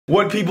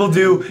What people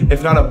do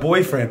if not a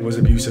boyfriend was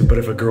abusive, but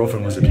if a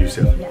girlfriend was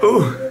abusive. Yeah.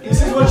 Ooh.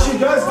 This is what she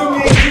does to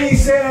me,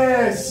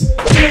 Jesus!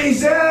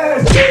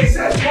 Jesus!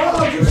 Jesus!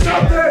 Mom, do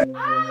something!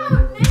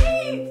 Oh,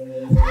 Nate!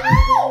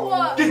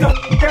 Ow! Get the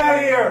f out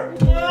of here!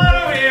 Get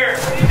out of here!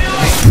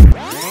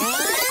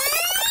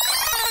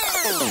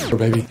 Oh,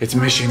 baby, it's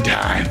mission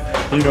time.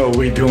 You know what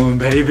we doing,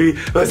 baby.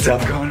 What's up,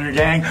 Garner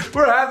gang?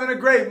 We're having a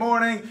great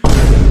morning.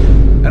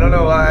 I don't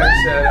know why I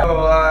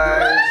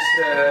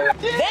said,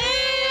 Damn!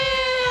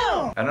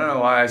 I don't know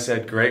why I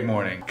said great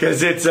morning.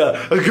 Cause it's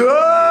a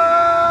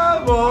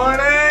good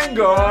morning,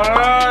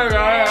 Garner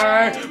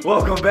gang.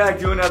 Welcome back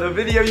to another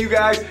video, you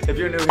guys. If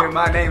you're new here,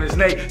 my name is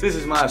Nate. This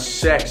is my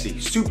sexy,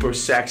 super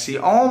sexy,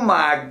 oh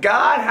my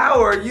God,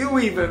 how are you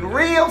even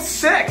real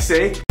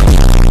sexy?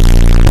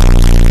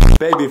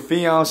 Baby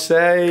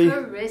fiance,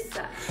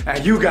 Karissa.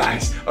 And you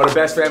guys are the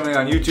best family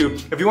on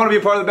YouTube. If you want to be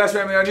a part of the best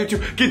family on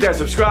YouTube, get that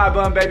subscribe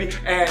button, baby,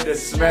 and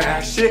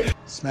smash it.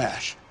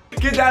 Smash.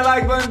 Get that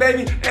like button,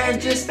 baby,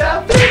 and just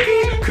stop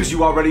thinking. Because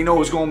you already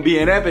know it's going to be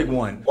an epic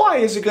one. Why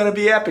is it going to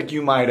be epic,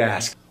 you might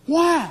ask?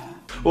 Why?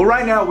 Well,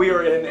 right now we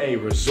are in a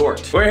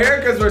resort. We're here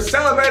because we're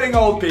celebrating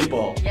old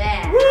people.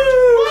 Yeah. Woo!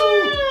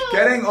 Woo!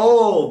 Getting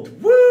old.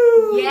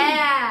 Woo!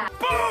 Yeah.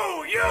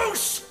 Boo! You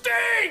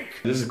stink!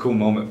 This is a cool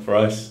moment for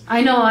us.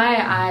 I know,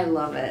 I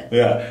love it.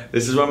 Yeah,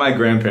 this is where my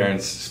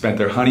grandparents spent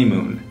their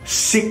honeymoon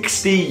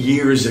 60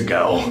 years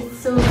ago. It's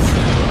so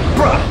sweet.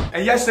 Bruh!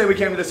 And yesterday we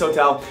came to this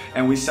hotel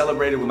and we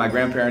celebrated with my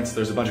grandparents.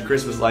 There's a bunch of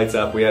Christmas lights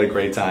up. We had a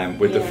great time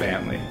with the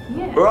family.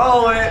 Yeah. We're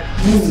all in.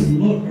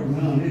 Look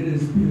around, it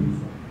is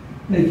beautiful.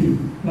 Thank you.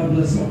 God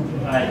bless all.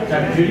 Alright,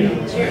 Dr. Judy.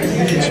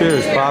 Cheers.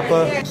 Cheers,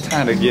 Papa.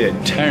 Time to get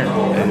turned,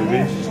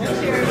 baby.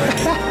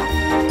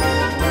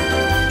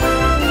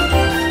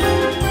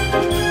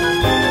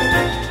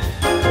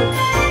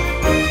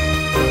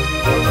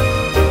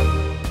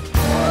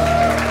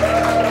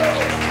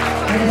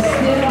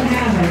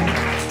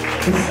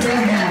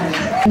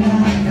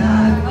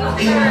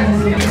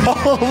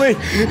 Holy!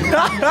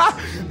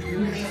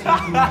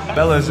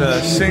 Bella's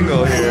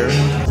single here.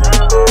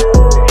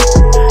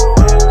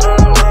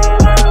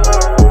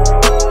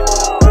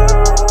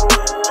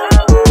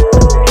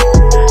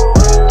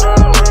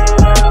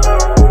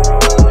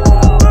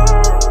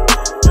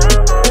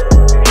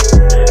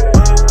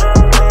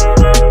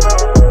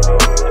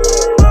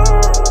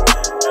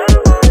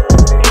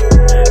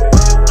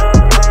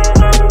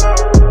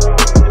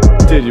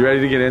 Dude, you ready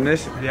to get in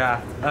this?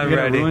 Yeah, I'm You're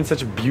ready. gonna ruin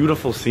such a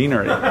beautiful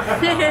scenery.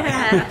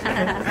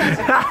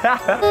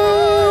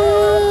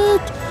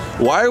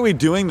 Why are we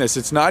doing this?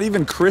 It's not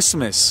even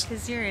Christmas.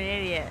 Because you're an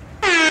idiot.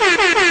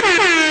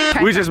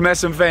 We just met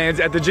some fans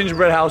at the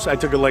gingerbread house. I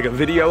took a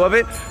video of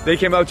it. They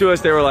came up to us.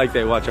 They were like,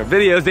 they watch our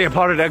videos. They are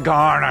part of the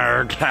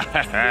Garner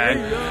gang.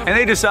 And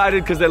they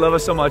decided, because they love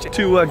us so much,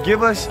 to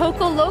give us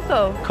Coco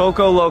Loco.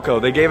 Coco Loco.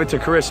 They gave it to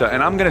Karissa,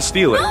 and I'm gonna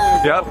steal it.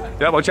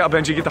 Yep. Watch out,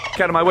 Benji. Get the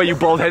f out of my way, you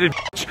bald-headed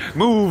bitch.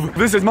 Move.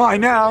 This is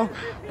mine now.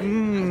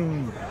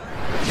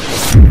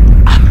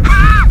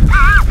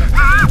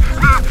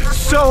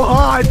 So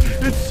hot.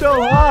 It's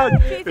so hot.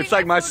 It's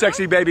like my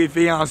sexy baby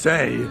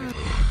fiance.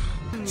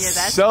 Yeah,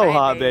 that's so right,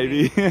 hot,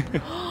 baby.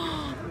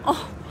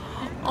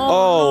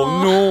 Oh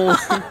no.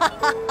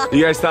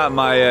 You guys thought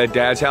my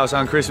dad's house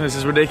on Christmas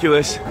is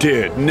ridiculous?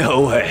 Dude,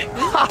 no way.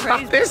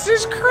 This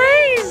is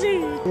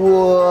crazy.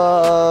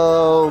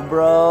 Whoa,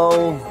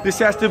 bro. This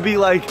has to be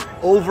like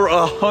over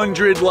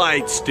 100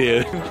 lights,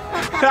 dude.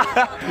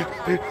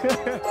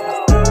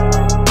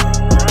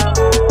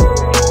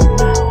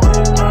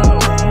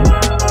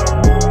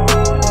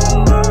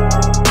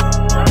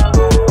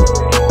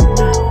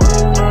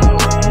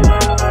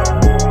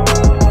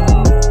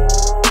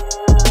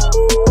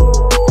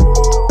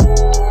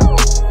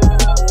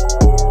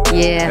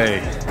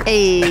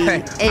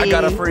 Hey, I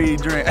got a free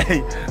drink.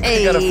 Hey,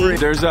 I got a free.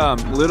 There's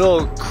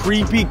little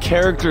creepy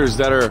characters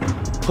that are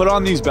put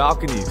on these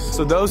balconies.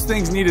 So those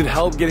things needed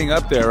help getting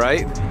up there,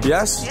 right?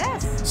 Yes?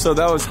 Yes. So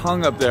that was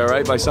hung up there,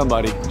 right, by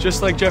somebody.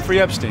 Just like Jeffrey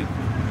Epstein.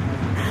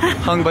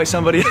 Hung by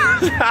somebody. Oh!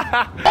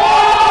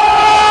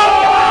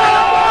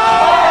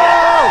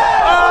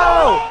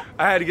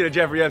 I had to get a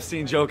Jeffrey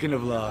Epstein joke in the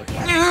vlog.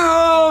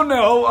 Oh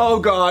no, oh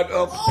God.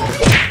 Oh.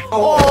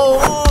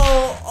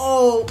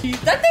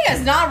 That thing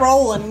is not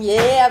rolling.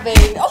 Yeah,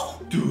 baby. Oh.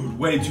 Dude,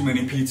 way too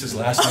many pizzas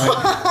last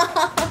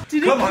night.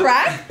 Did it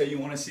crack? Hey, you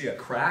want to see a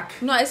crack?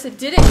 No, I said,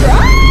 did it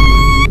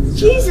crack?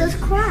 Jesus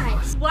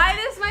Christ. Why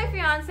does my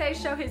fiance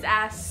show his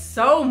ass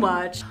so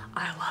much?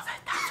 I love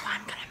it. That's why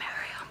I'm gonna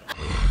marry him.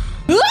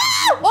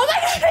 Oh my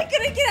God, I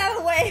couldn't get out of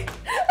the way.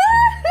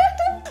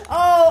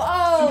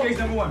 Oh. Suitcase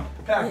number one,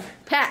 packed.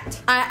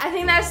 Packed. I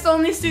think that's the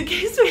only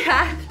suitcase we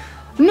had.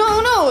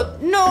 No,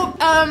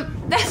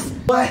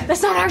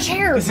 that's not our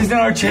chair. This isn't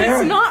our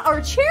chair? It's not our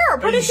chair.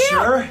 Put it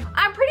down. Sure?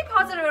 I'm pretty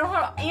positive we don't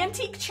have an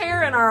antique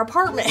chair in our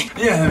apartment.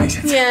 Yeah, that makes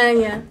sense.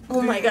 Yeah.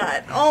 Oh my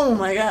God. Oh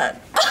my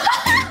God.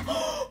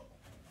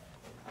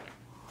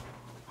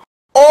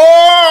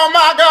 Oh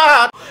my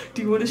God!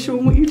 Do you want to show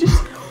them what you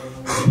just...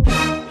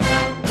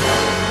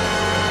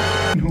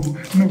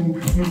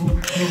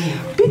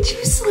 Bitch,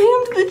 you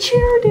slammed the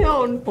chair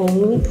down.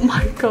 Oh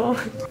my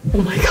god.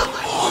 Oh my god.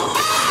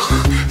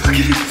 Look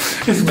at it.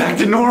 It's back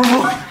to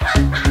normal.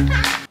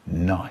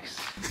 Nice.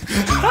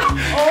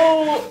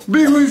 Oh,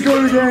 Big Wings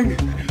Garner gang.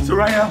 So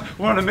right now,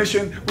 we're on a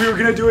mission. We were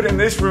gonna do it in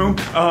this room.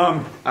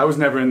 I was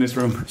never in this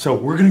room. So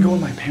we're gonna go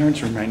in my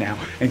parents' room right now.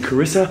 And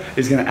Karissa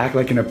is gonna act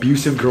like an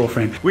abusive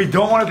girlfriend. We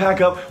don't wanna pack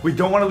up. We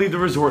don't wanna leave the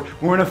resort.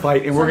 We're in a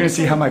fight and we're gonna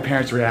see how my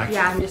parents react.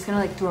 Yeah, I'm just gonna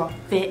like throw a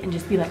fit and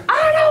just be like,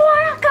 I don't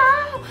wanna go.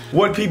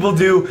 What people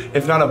do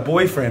if not a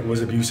boyfriend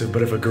was abusive,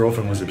 but if a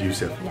girlfriend was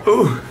abusive. Yes.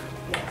 Ooh.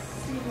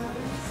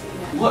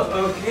 What?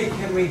 Okay,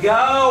 can we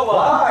go?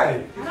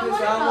 Why?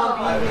 Because I won't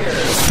be here.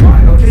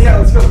 Fine, okay, yeah,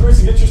 let's go.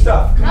 Karissa, get your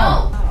stuff. Come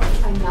on. No,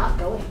 I'm not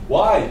going.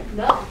 Why?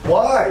 No.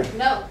 Why?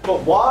 No.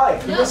 But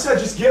why? No. Karissa,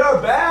 just get our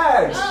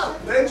bags. No.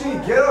 Benji,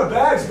 get our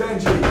bags,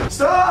 Benji.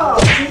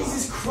 Stop!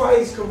 Jesus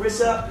Christ,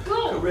 Karissa.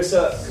 Go.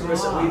 Karissa,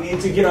 we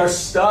need to get our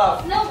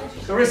stuff. No.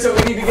 Carissa,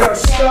 we need to get our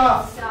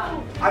stuff.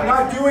 Stop. I'm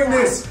not doing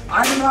this.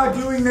 I'm not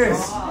doing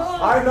this.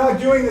 I'm not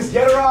doing this.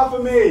 Get her off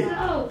of me.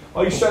 No.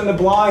 Oh, you're shutting the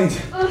blind.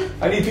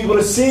 I need people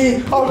to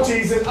see. Oh,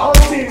 Jesus. Oh,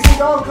 Jesus.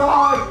 Oh,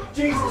 God.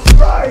 Jesus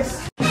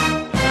Christ.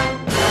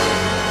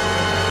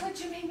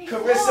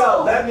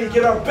 Carissa, let me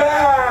get our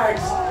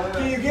bags.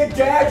 Can you get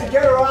Dad to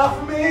get her off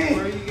of me?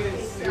 Where are you gonna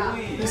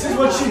sleep? This is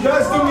what she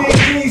does to me.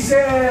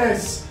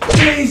 Jesus.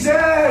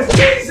 Jesus.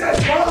 Jesus.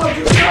 Mom,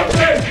 do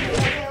something.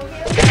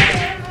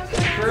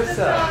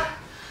 Karissa.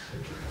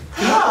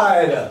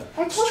 God.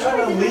 Just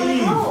trying to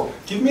leave.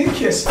 Give me a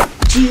kiss.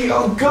 Gee,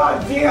 oh,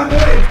 God damn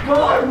it.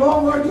 God,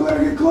 Mom, why'd you let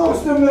her get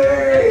close to me?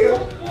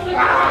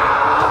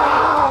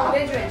 Ah!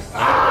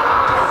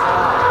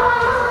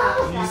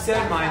 You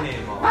said my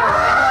name.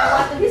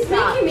 He's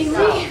making me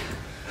leave.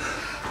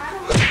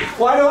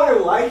 Why do I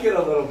like it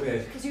a little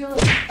bit? Because you're a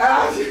little...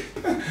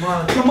 Come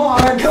on, come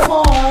on, come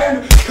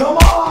on, come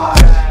on,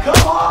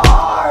 come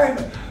on!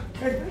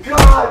 Good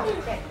God!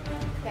 Okay.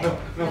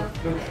 No.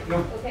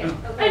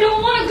 I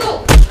don't want to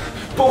go.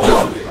 Oh,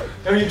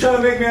 are you trying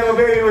to make me have a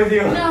baby with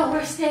you? No,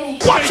 we're staying.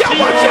 Watch out,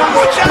 watch out,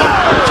 watch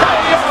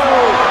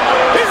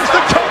out! Here's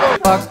the cover!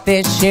 Fuck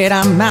this shit,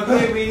 I'm out.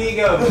 Okay, we need to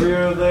go.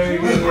 We're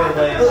literally gonna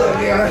get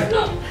like...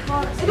 No, I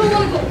don't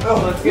want to go.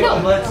 Let's go,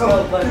 let's go,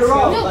 let's Get her go,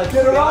 off, let's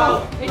get her go.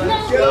 off! No. Get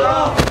her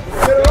off!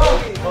 Get her off!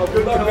 Oh,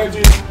 good luck,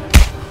 Benji.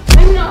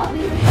 I'm not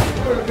leaving.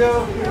 Go.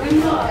 I'm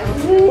not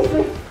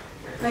leaving.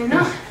 I'm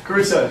not.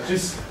 Karissa,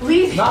 just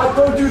Leave.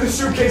 don't do the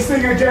suitcase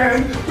thing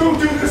again! Don't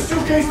do the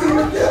suitcase thing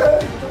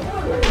again!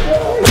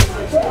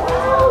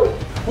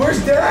 Where's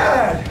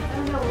Dad?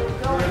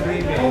 We're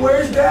leaving. Oh,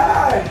 where's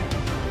Dad?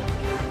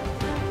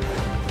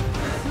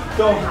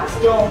 Don't.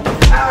 Don't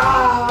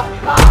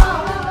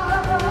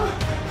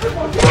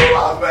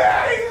love me!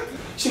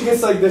 She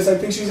gets like this, I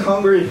think she's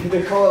hungry.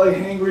 They call it like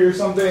hangry or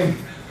something.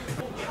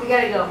 We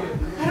gotta go.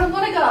 I don't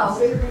want to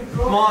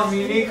go. Mom,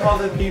 you need to call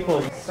the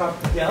people. Stop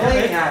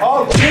yelling at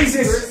Oh, me.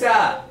 Jesus!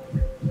 Karissa.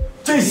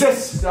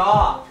 Jesus!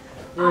 Stop.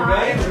 We're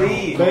going to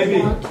leave.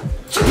 Baby.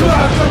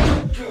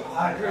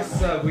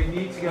 Karissa, we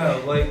need to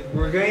go. Like,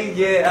 we're going to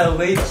get a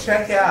late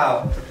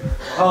checkout.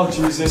 Oh,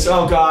 Jesus.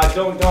 Oh, God.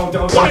 Don't.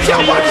 Watch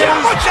out, watch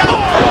out!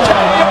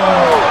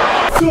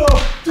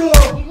 You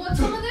want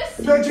some of this?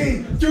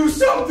 Benji, do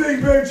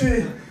something,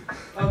 Benji!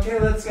 Okay,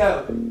 let's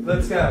go.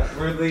 Let's go.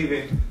 We're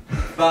leaving.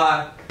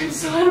 Bye. I'm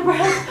so out of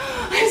breath.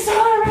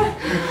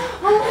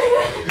 Oh my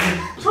god.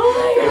 Oh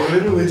my god. They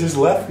literally just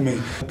left me.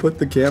 Put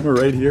the camera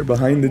right here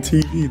behind the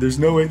TV. There's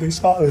no way they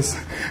saw us.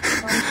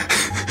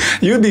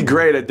 You'd be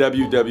great at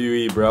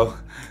WWE, bro.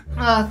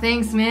 Oh,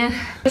 thanks, man.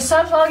 Just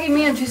stop vlogging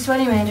me. I'm too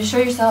sweaty, man. Just show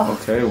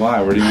yourself. Okay,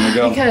 why? Where do you want to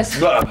go? Because.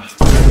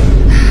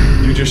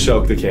 You just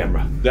soaked the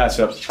camera. That's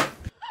up.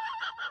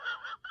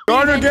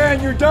 Garner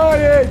gang, you're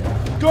dying!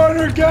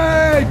 Garner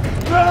gang!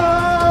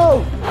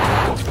 No!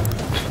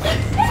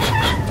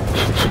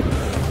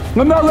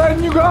 I'm not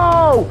letting you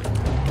go!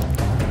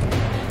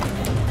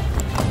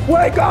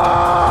 Wake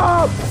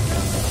up!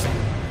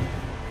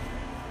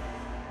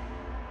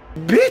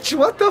 Bitch,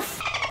 what the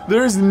f?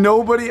 There's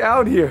nobody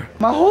out here.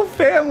 My whole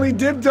family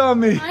dipped on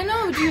me. I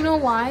know. Do you know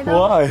why, though?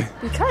 Why?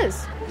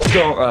 Because.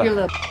 Don't, You're a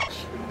little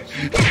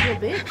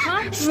bitch,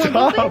 huh? You want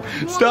a little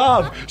bit?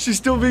 Stop! She's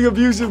still being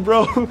abusive,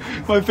 bro.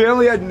 My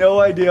family had no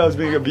idea I was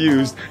being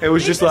abused. It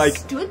was just like,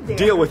 stood there.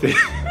 deal with it.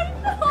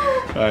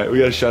 Alright, we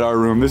gotta shut our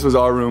room. This was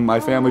our room. My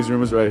family's room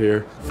was right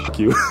here. Fuck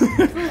you.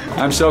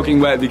 I'm soaking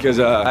wet because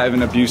I have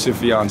an abusive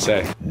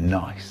fiance.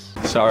 Nice.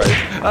 Sorry.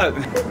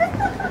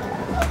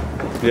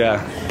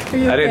 Yeah.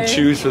 I didn't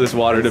choose for this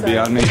water to be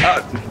on me.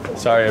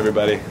 Sorry,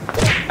 everybody.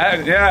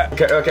 Yeah.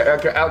 Okay.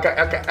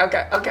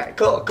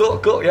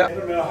 Cool. Yeah.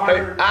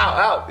 Hey,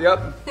 ow.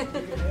 Yep.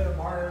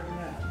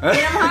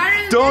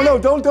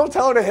 Don't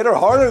tell her to hit her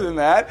harder than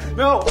that.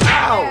 No.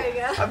 Ow. There you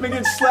go. I've been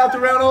getting slapped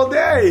around all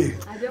day.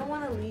 I don't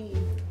want to leave.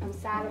 I'm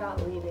sad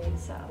about leaving,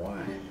 so. Why?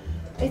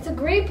 It's a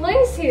great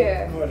place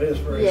here. Oh, it is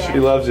very Yeah. She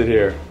loves it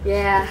here.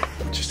 Yeah.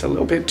 Just a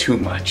little bit too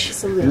much.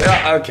 Just a little.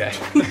 No, okay.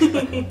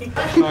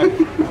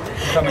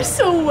 You're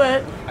so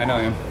wet. I know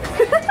I am.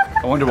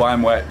 I wonder why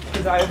I'm wet.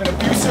 Because I have an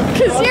abusive.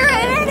 Because you're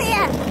in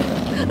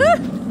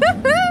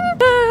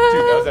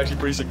that was actually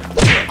pretty sick.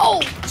 Oh,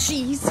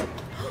 jeez.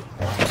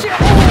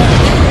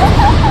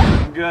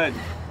 I'm good.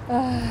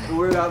 Don't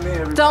worry about me,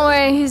 everybody. Don't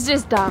worry, he's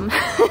just dumb.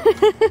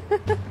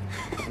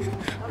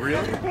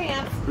 Really?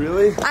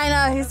 Really? I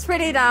know, he's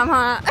pretty dumb,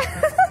 huh?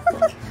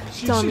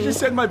 She just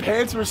said my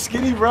pants were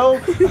skinny, bro.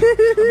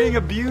 I'm being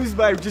abused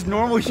by just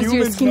normal humans.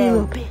 You're a skinny now.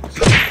 little bitch.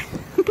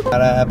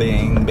 Bada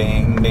bing,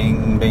 bing,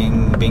 bing,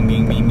 bing, bing,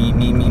 bing, bing, bing,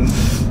 bing, bing.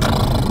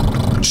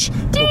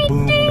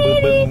 Boom,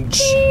 boom, boom.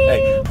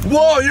 Hey,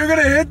 whoa! You're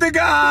gonna hit the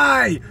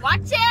guy.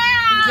 Watch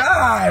out!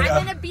 God.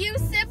 I'm an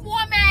abusive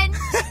woman.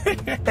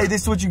 Hey,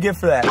 this is what you get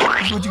for that.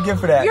 This is what you get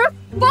for that. You're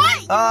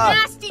fine, you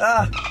nasty.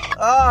 No!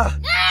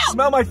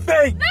 Smell my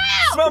face. No!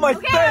 Smell my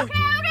Okay, face. okay.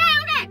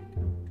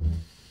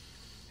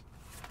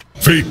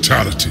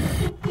 Fatality.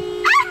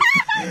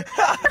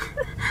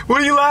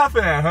 What are you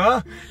laughing at,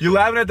 huh? You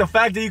laughing at the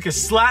fact that you can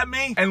slap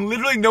me and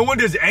literally no one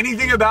does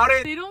anything about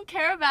it? They don't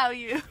care about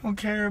you. I don't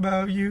care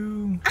about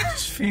you.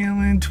 Just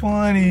feeling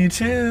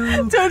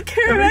 22. Don't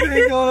care about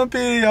Everything gonna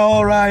be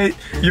alright.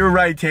 You're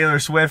right, Taylor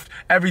Swift.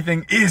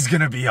 Everything is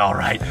gonna be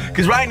alright.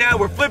 Because right now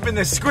we're flipping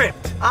the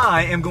script.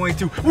 I am going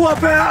to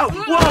whoop out!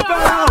 Whoop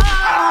out!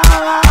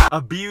 Ah!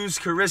 Abuse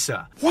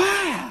Karissa.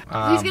 Wow!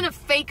 He's gonna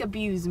fake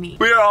abuse me.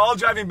 We are all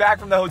driving back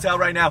from the hotel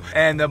right now,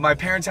 and my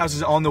parents' house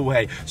is on the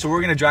way. So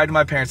we're gonna drive to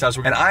my parents' house,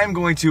 and I am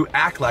going to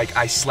act like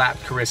I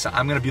slapped Karissa.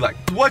 I'm gonna be like,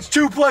 what's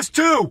 2 plus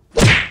 2?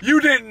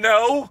 You didn't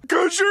know?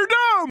 'Cause you're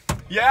dumb.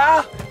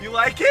 Yeah? You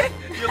like it?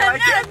 You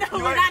like it? No,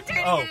 You we're like not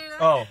turning it.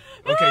 Oh,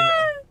 okay.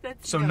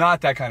 So no.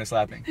 not that kind of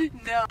slapping.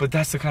 No. But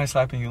that's the kind of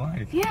slapping you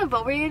like. Yeah,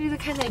 but we're gonna do the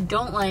kind I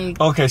don't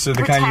like. Okay, so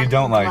the kind you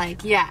don't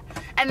like. Yeah.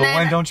 And But then,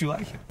 when don't you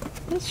like it?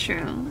 That's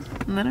true.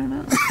 I don't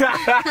know.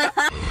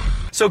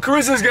 So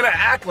Carissa's gonna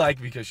act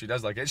like, because she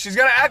does like it, she's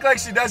gonna act like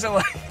she doesn't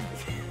like it.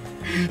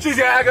 She's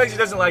gonna act like she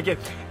doesn't like it,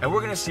 and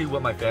we're gonna see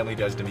what my family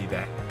does to me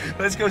back.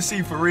 Let's go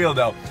see for real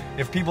though,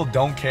 if people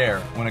don't care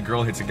when a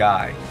girl hits a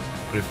guy,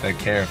 but if they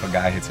care if a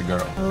guy hits a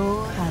girl.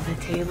 Oh, how the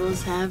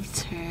tables have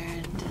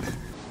turned.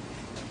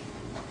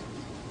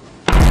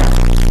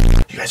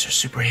 You guys are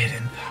super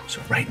hidden, so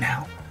right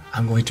now,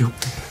 I'm going to...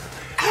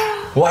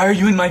 Why are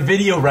you in my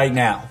video right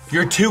now?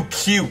 You're too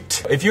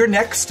cute. If you're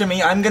next to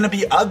me, I'm gonna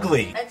be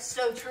ugly. That's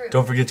so true.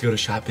 Don't forget to go to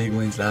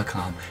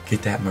shopbigwings.com.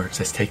 Get that merch.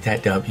 Let's take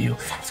that W.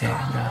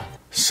 And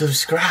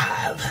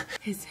subscribe.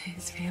 His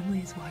family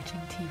is watching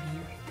TV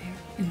right there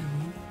in the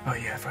room. Oh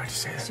yeah, I forgot to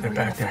say that. So They're we're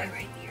back gonna there. fight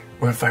right here.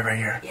 We're gonna fight right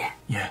here. Yeah.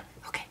 Yeah.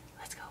 Okay,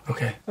 let's go.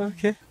 Okay.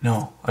 Okay.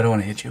 No, I don't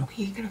want to hit you.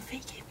 You're gonna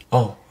fake it.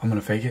 Oh, I'm gonna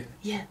fake it.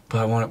 Yeah. But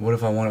I want. What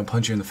if I want to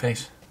punch you in the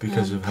face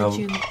because of how?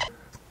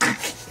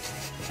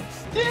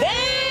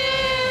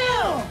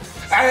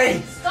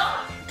 Hey!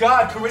 Stop!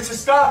 God, Karissa,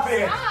 stop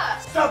it!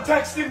 Stop. Stop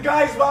texting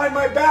guys behind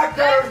my back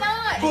that I'm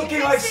not. are looking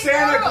You're like texting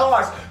Santa girls.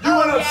 Claus. You Oh,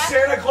 went on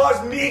yeah?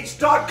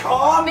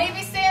 SantaClausMeets.com?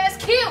 Maybe Santa's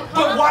cute, huh?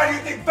 But why do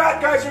you think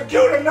fat guys are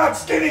cute and not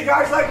skinny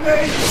guys like me?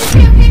 Okay.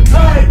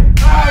 Hey!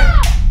 Hey!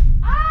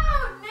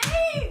 Ow,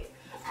 Nate!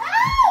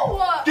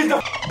 Ow! Get the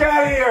f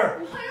out of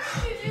here! Why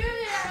don't you do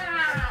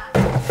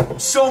that? I'm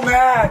so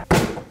mad!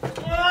 What's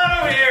going on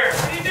over here?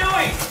 What are you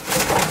doing?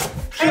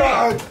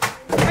 God!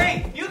 Hey,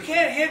 you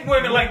can't hit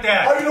women like I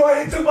that. didn't know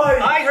I hit somebody!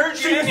 I heard you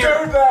She in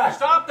deserved here. that!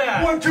 Stop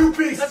that. 1-2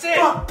 piece! That's it.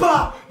 Bah,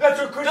 bah. That's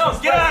her Christmas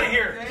No, get out of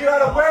present. here. Get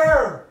out of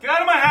where? Get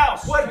out of my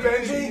house. What,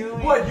 Benji?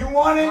 What, you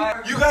wanted?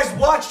 You guys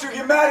watched her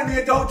get mad at me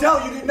at the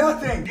hotel. You did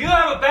nothing. You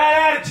have a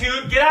bad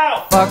attitude. Get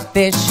out. Fuck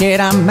this shit,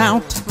 I'm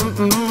out.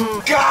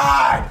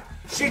 God!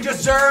 She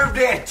deserved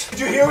it! Did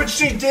you hear what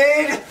she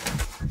did?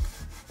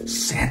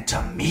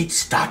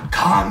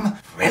 SantaMeets.com?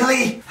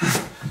 Really?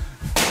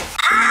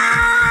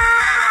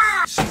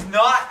 She's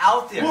not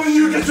out there. Well,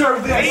 you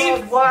deserve this!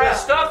 Leave the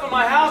stuff in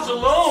my house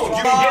alone.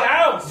 You can get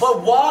out.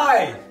 But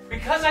why?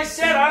 Because I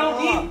said I don't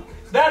need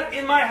that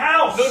in my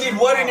house. You don't need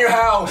what in your This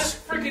house?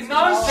 freaking She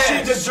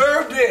nonsense.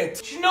 deserved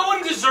it! No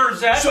one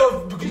deserves that.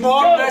 So, Go.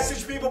 mom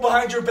message people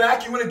behind your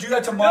back? You want to do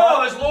that to No,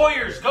 mom? as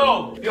lawyers,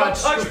 go. You don't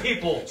touch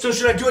people. So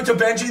should I do it to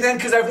Benji then?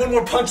 Because I have one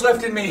more punch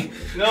left in me.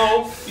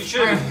 No, you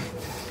shouldn't.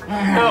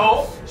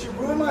 No, She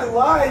ruined my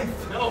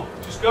life. no,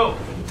 just go.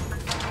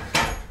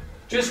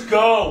 Just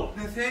go.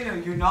 Nathaniel,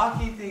 you're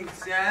knocking things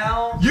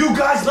down. You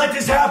guys let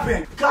this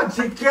happen! God,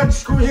 can't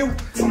screw you!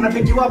 I'm gonna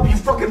pick you up, you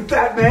fucking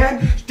fat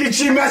man! Did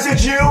she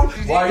message you?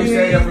 Why are you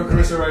standing up for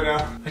Karissa right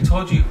now? I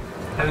told you.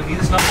 I would be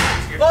this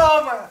nonsense here.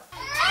 Oh my!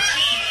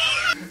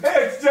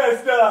 It's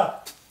just a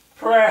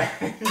prank!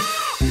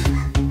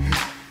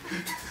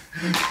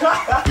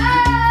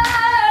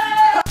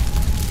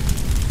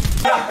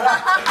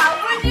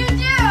 What'd you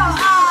do?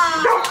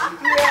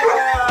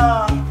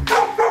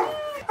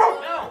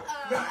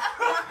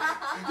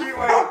 You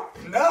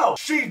went, no!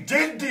 She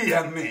did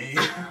DM me!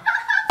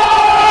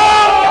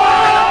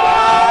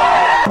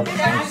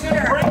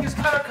 Break this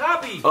kind of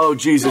copy. Oh,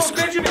 Jesus. Oh,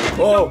 Benjamin.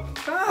 Oh,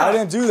 I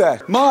didn't do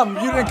that. Mom,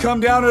 you didn't come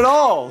down at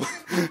all.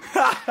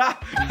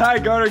 Hi,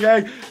 Garner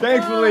gang.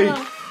 Thankfully,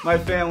 my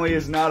family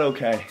is not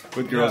okay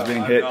with girls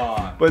being hit.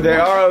 But they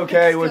are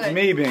okay with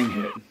me being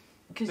hit.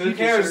 Who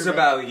cares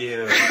about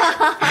you?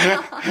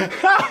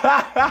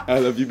 I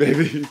love you,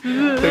 baby.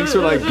 Thanks for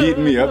like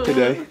beating me up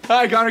today.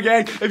 Alright, Garner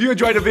gang, if you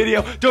enjoyed the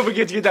video, don't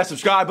forget to get that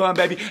subscribe button,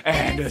 baby,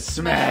 and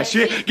smash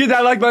it. Get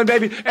that like button,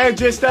 baby, and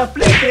just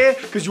flick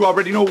it, because you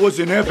already know it was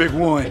an epic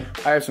one.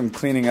 I have some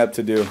cleaning up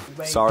to do.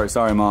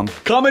 Sorry, Mom.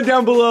 Comment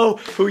down below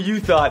who you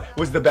thought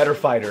was the better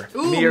fighter.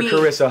 Ooh, me or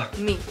Karissa?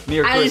 Me. Me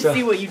or Karissa? I didn't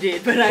see what you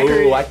did, but I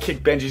heard Oh, I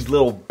kicked Benji's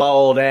little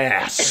bald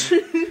ass.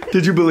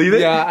 Did you believe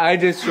it? Yeah, I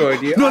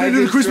destroyed you. Not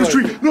into the Christmas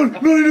tree! No,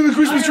 not into the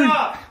Christmas tree!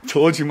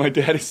 Told you my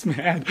dad is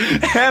mad.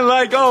 And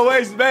like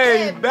always,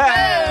 baby,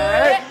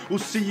 we'll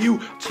see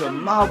you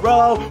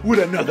tomorrow with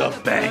another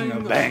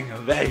banger.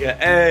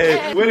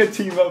 Hey, way to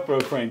team up for a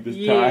prank this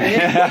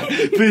time.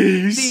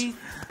 Peace.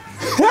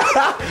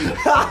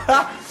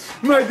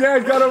 My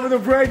dad got over the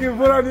prank and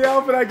put on the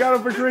outfit I got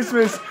him for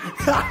Christmas.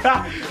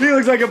 He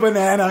looks like a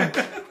banana.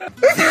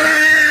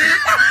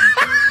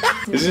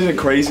 Isn't it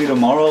crazy?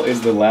 Tomorrow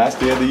is the last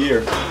day of the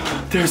year.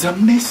 There's a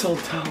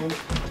mistletoe.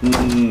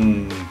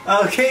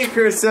 Okay,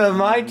 Karissa,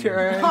 my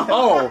turn.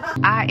 Oh.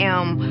 I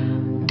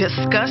am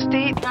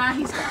disgusted. Nah,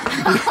 he's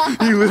gone.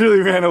 He literally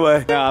ran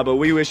away. Nah, but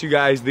we wish you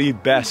guys the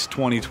best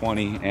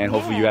 2020, and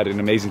hopefully you had an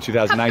amazing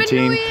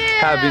 2019.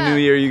 Happy New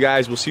Year, you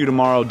guys. We'll see you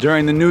tomorrow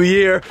during the new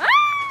year.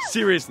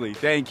 Seriously,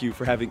 thank you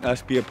for having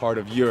us be a part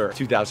of your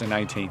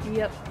 2019.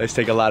 Yep. Let's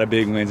take a lot of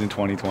big wins in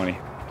 2020.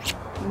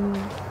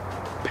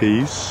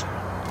 Peace.